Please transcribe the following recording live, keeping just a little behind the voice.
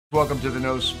Welcome to the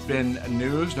No Spin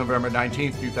News, November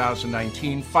 19th,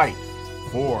 2019. Fight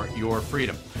for your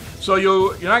freedom. So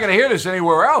you're not going to hear this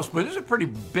anywhere else, but this is a pretty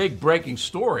big breaking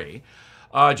story.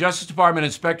 Justice Department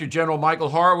Inspector General Michael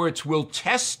Horowitz will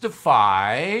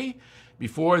testify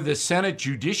before the Senate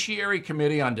Judiciary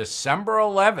Committee on December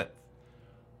 11th.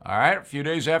 All right, a few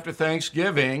days after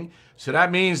Thanksgiving. So that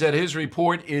means that his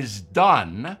report is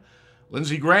done.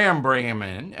 Lindsey Graham bring him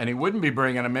in, and he wouldn't be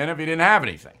bringing him in if he didn't have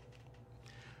anything.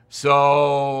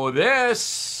 So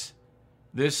this,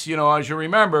 as you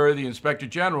remember, the Inspector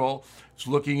General is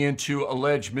looking into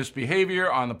alleged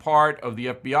misbehavior on the part of the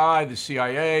FBI, the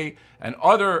CIA, and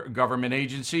other government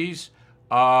agencies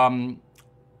concerning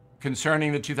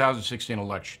the 2016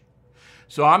 election.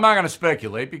 So I'm not going to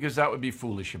speculate because that would be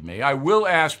foolish of me. I will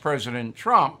ask President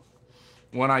Trump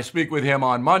when I speak with him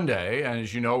on Monday, and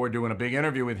as you know, we're doing a big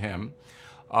interview with him.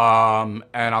 And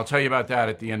I'll tell you about that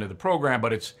at the end of the program,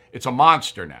 but it's a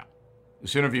monster now.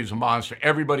 This interview is a monster.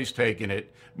 Everybody's taking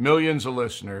it, millions of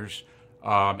listeners,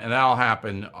 and that'll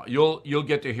happen. You'll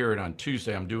get to hear it on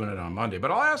Tuesday. I'm doing it on Monday.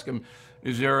 But I'll ask him,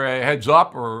 is there a heads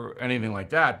up or anything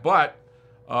like that? But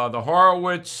the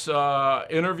Horowitz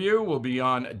interview will be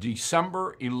on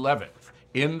December 11th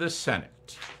in the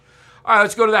Senate. All right,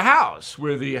 let's go to the House,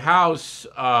 where the House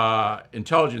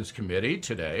Intelligence Committee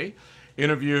today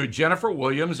interviewed Jennifer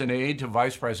Williams, an aide to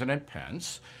Vice President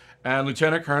Pence, and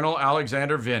Lieutenant Colonel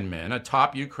Alexander Vindman, a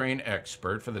top Ukraine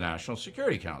expert for the National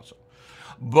Security Council.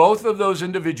 Both of those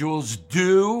individuals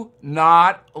do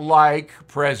not like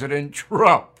President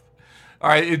Trump. All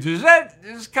right,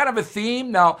 is kind of a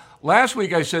theme. Now, last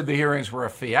week I said the hearings were a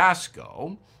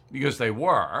fiasco, because they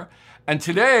were. And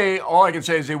today, all I can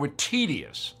say is they were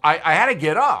tedious. I had to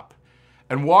get up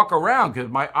and walk around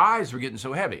because my eyes were getting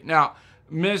so heavy. Now,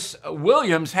 Miss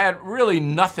Williams had really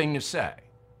nothing to say.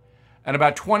 And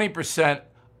about 20%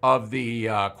 of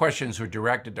the questions were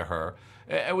directed to her.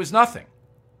 It was nothing.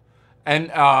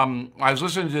 And I was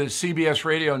listening to CBS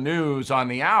Radio News on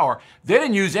the hour. They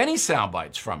didn't use any sound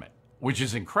bites from it, which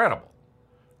is incredible.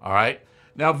 All right?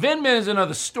 Now, Vindman is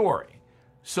another story.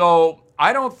 So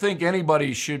I don't think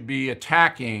anybody should be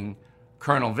attacking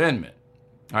Colonel Vindman.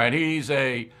 All right? He's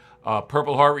a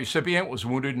Purple Heart recipient, was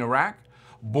wounded in Iraq.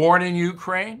 Born in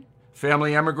Ukraine,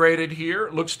 family emigrated here,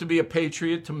 looks to be a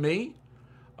patriot to me,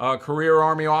 a career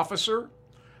Army officer,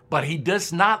 but he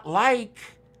does not like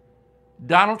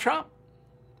Donald Trump.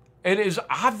 It is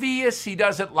obvious he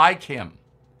doesn't like him.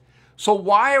 So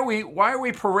why are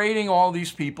we parading all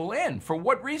these people in? For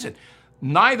what reason?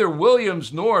 Neither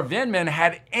Williams nor Vindman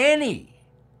had any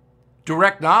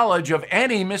direct knowledge of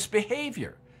any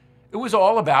misbehavior. It was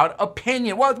all about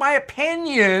opinion. Well, it's my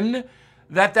opinion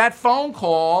that phone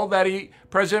call that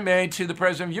President made to the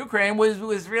president of Ukraine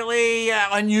was really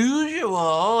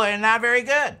unusual and not very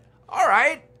good. All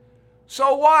right,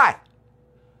 so what?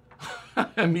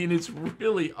 I mean, it's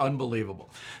really unbelievable.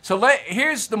 So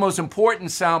here's the most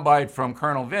important soundbite from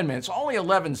Colonel Vindman. It's only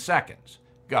 11 seconds.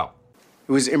 Go.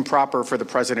 It was improper for the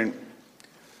president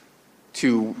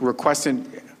to request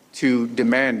to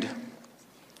demand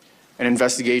an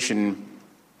investigation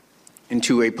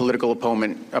into a political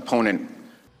opponent.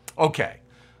 Okay.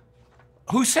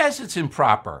 Who says it's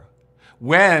improper?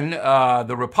 When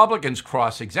the Republicans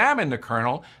cross-examined the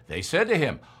colonel, they said to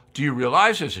him, do you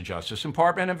realize there's a Justice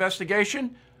Department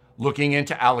investigation looking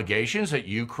into allegations that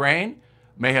Ukraine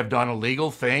may have done illegal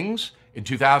things in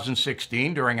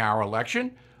 2016 during our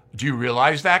election? Do you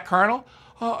realize that, Colonel?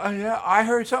 Oh, yeah, I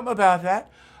heard something about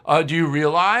that. Do you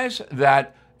realize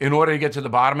that in order to get to the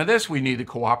bottom of this, we need the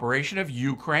cooperation of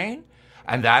Ukraine?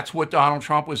 And that's what Donald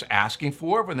Trump was asking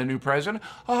for the new president.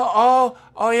 Yeah.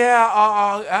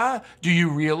 Do you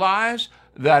realize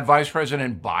that Vice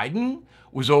President Biden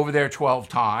was over there 12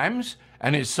 times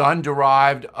and his son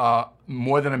derived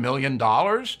more than $1 million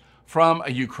from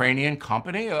a Ukrainian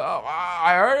company?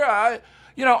 I heard,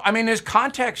 there's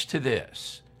context to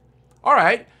this. All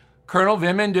right, Colonel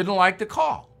Vindman didn't like the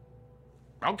call.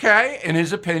 Okay, in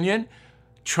his opinion,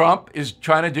 Trump is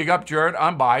trying to dig up dirt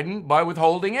on Biden by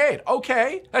withholding aid.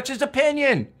 Okay, that's his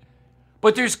opinion.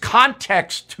 But there's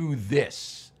context to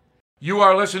this. You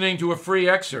are listening to a free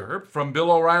excerpt from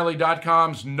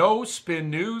BillO'Reilly.com's No Spin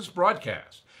News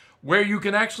broadcast, where you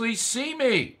can actually see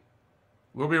me.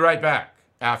 We'll be right back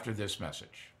after this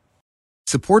message.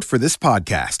 Support for this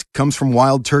podcast comes from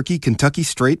Wild Turkey Kentucky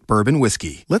Straight Bourbon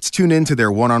Whiskey. Let's tune in to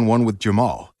their one-on-one with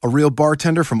Jamal, a real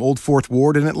bartender from Old Fourth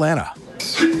Ward in Atlanta.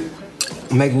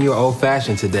 I'm making you an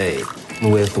old-fashioned today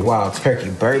with Wild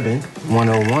Turkey Bourbon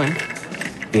 101.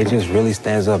 It just really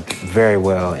stands up very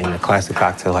well in a classic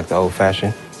cocktail like the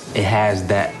old-fashioned. It has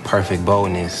that perfect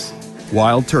boldness.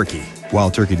 Wild Turkey,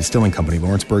 Wild Turkey Distilling Company,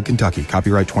 Lawrenceburg, Kentucky.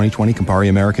 Copyright 2020, Campari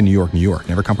American, New York, New York.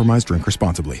 Never compromise, drink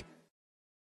responsibly.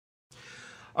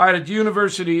 All right, at the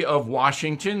University of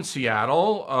Washington,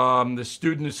 Seattle, the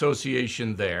Student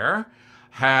Association there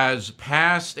has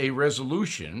passed a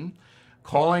resolution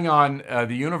calling on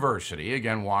the university,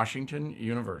 again, Washington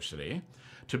University,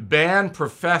 to ban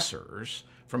professors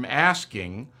from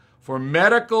asking for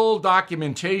medical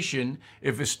documentation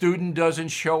if a student doesn't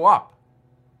show up.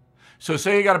 So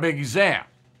say you got a big exam,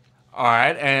 all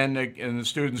right, and the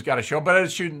student's got to show up, but the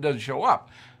student doesn't show up.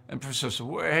 And the professor says,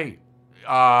 well, hey,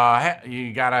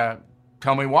 you got to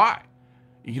tell me why.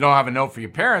 You don't have a note for your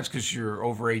parents because you're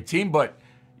over 18, but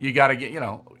you got to get,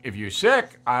 if you're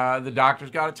sick, the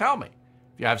doctor's got to tell me.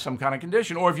 If you have some kind of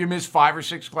condition, or if you miss 5 or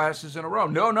 6 classes in a row.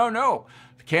 No.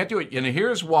 Can't do it. And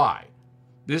here's why.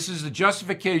 This is the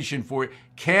justification for it.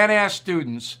 Can't ask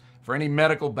students for any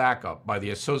medical backup by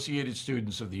the Associated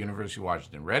Students of the University of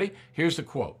Washington. Ready? Here's the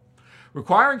quote.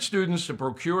 Requiring students to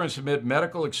procure and submit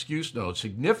medical excuse notes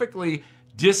significantly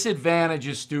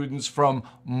disadvantages students from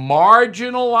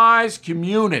marginalized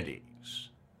communities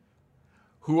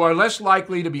who are less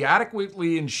likely to be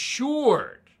adequately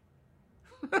insured.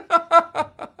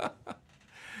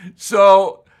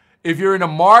 So, if you're in a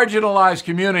marginalized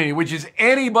community, which is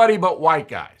anybody but white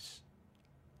guys,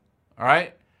 all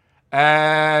right,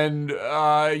 and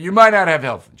you might not have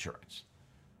health insurance,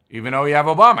 even though you have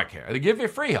Obamacare. They give you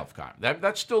free health care.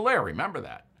 That's still there, remember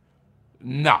that.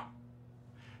 No.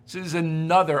 This is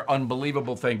another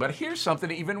unbelievable thing. But here's something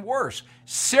even worse.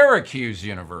 Syracuse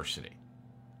University.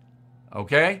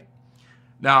 Okay?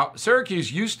 Now,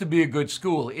 Syracuse used to be a good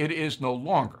school. It is no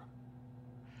longer.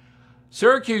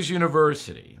 Syracuse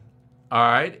University, all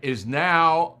right, is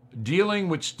now dealing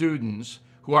with students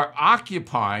who are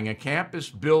occupying a campus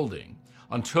building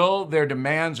until their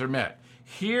demands are met.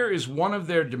 Here is one of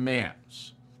their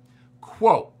demands.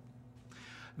 Quote,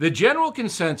 the general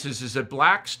consensus is that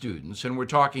black students, and we're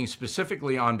talking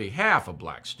specifically on behalf of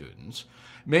black students,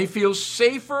 may feel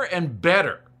safer and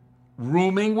better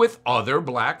rooming with other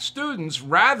black students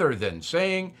rather than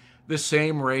saying the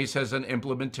same race has an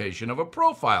implementation of a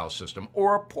profile system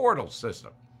or a portal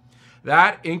system.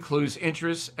 That includes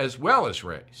interests as well as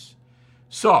race.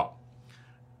 So,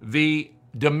 the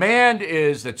demand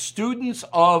is that students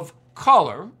of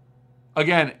color,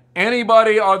 again,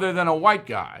 anybody other than a white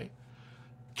guy,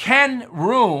 can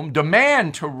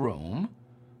demand to room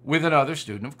with another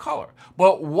student of color.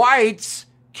 But whites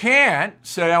can't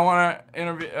say, I want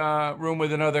to room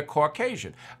with another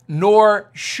Caucasian. Nor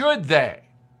should they.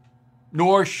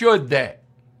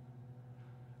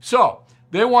 So,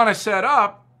 they want to set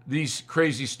up, these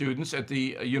crazy students at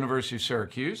the University of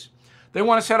Syracuse, they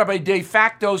want to set up a de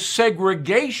facto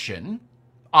segregation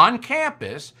on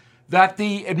campus that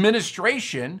the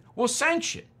administration will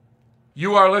sanction.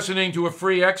 You are listening to a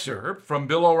free excerpt from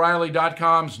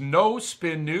BillO'Reilly.com's No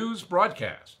Spin News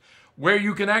broadcast, where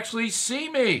you can actually see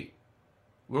me.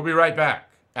 We'll be right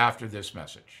back after this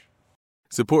message.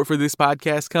 Support for this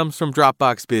podcast comes from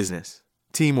Dropbox Business.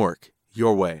 Teamwork,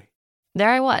 your way. There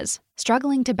I was,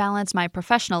 struggling to balance my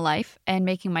professional life and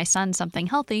making my son something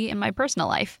healthy in my personal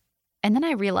life. And then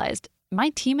I realized my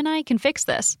team and I can fix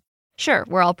this. Sure,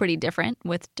 we're all pretty different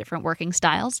with different working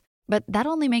styles, but that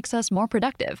only makes us more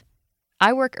productive.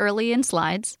 I work early in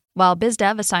Slides, while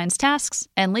BizDev assigns tasks,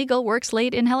 and Legal works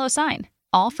late in HelloSign,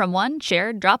 all from one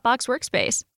shared Dropbox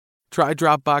workspace. Try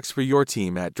Dropbox for your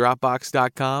team at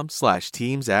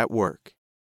dropbox.com/teams@work.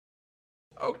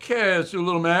 Okay, let's do a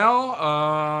little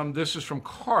mail. This is from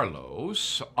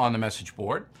Carlos on the message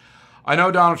board. I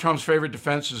know Donald Trump's favorite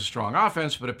defense is a strong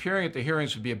offense, but appearing at the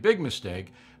hearings would be a big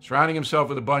mistake. Surrounding himself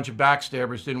with a bunch of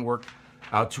backstabbers didn't work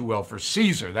out too well for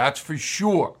Caesar, that's for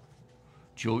sure.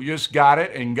 Julius got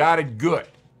it and got it good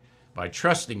by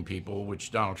trusting people,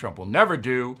 which Donald Trump will never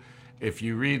do. If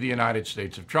you read the United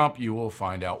States of Trump, you will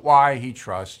find out why he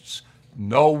trusts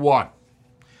no one.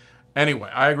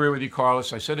 Anyway, I agree with you,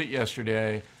 Carlos. I said it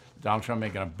yesterday. Donald Trump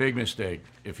making a big mistake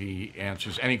if he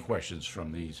answers any questions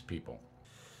from these people.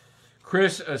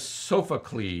 Chris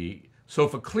Sophocletes.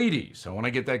 I want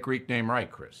to get that Greek name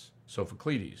right, Chris.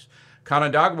 Sophocletes.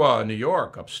 Canandaigua, New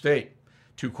York, upstate.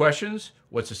 2 questions.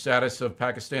 What's the status of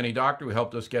Pakistani doctor who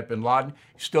helped us get bin Laden?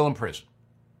 He's still in prison,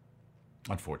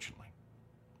 unfortunately.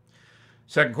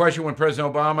 Second question, when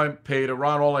President Obama paid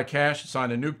Iran all that cash to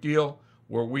sign a nuke deal,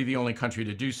 were we the only country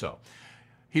to do so?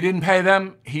 He didn't pay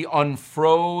them. He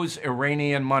unfroze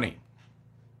Iranian money.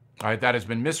 All right, that has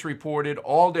been misreported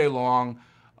all day long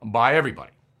by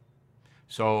everybody.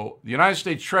 So the United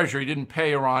States Treasury didn't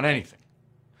pay Iran anything.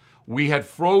 We had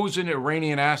frozen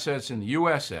Iranian assets in the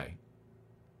USA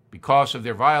because of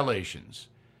their violations,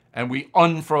 and we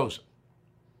unfroze it.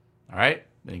 All right?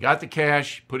 Then you got the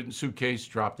cash, put it in a suitcase,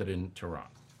 dropped it in Tehran.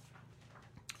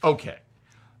 Okay.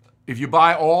 If you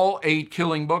buy all 8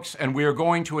 Killing books, and we are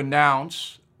going to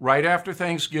announce right after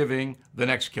Thanksgiving the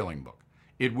next Killing book.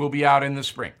 It will be out in the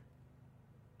spring.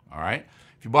 All right?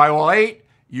 If you buy all 8,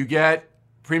 you get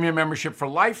premium membership for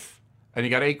life, and you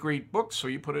got 8 great books, so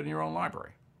you put it in your own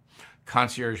library.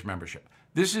 Concierge membership.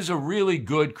 This is a really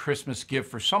good Christmas gift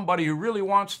for somebody who really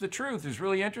wants the truth, who's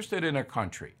really interested in a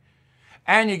country.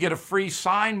 And you get a free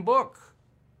signed book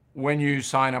when you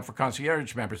sign up for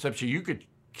concierge membership. So you could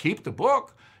keep the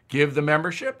book, give the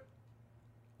membership,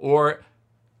 or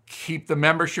keep the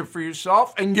membership for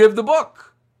yourself and give the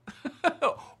book,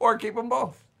 or keep them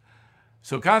both.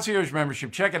 So concierge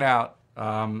membership, check it out.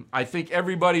 I think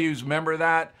everybody who's a member of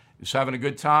that is having a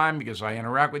good time because I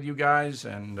interact with you guys,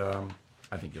 and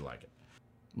I think you like it.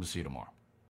 We'll see you tomorrow.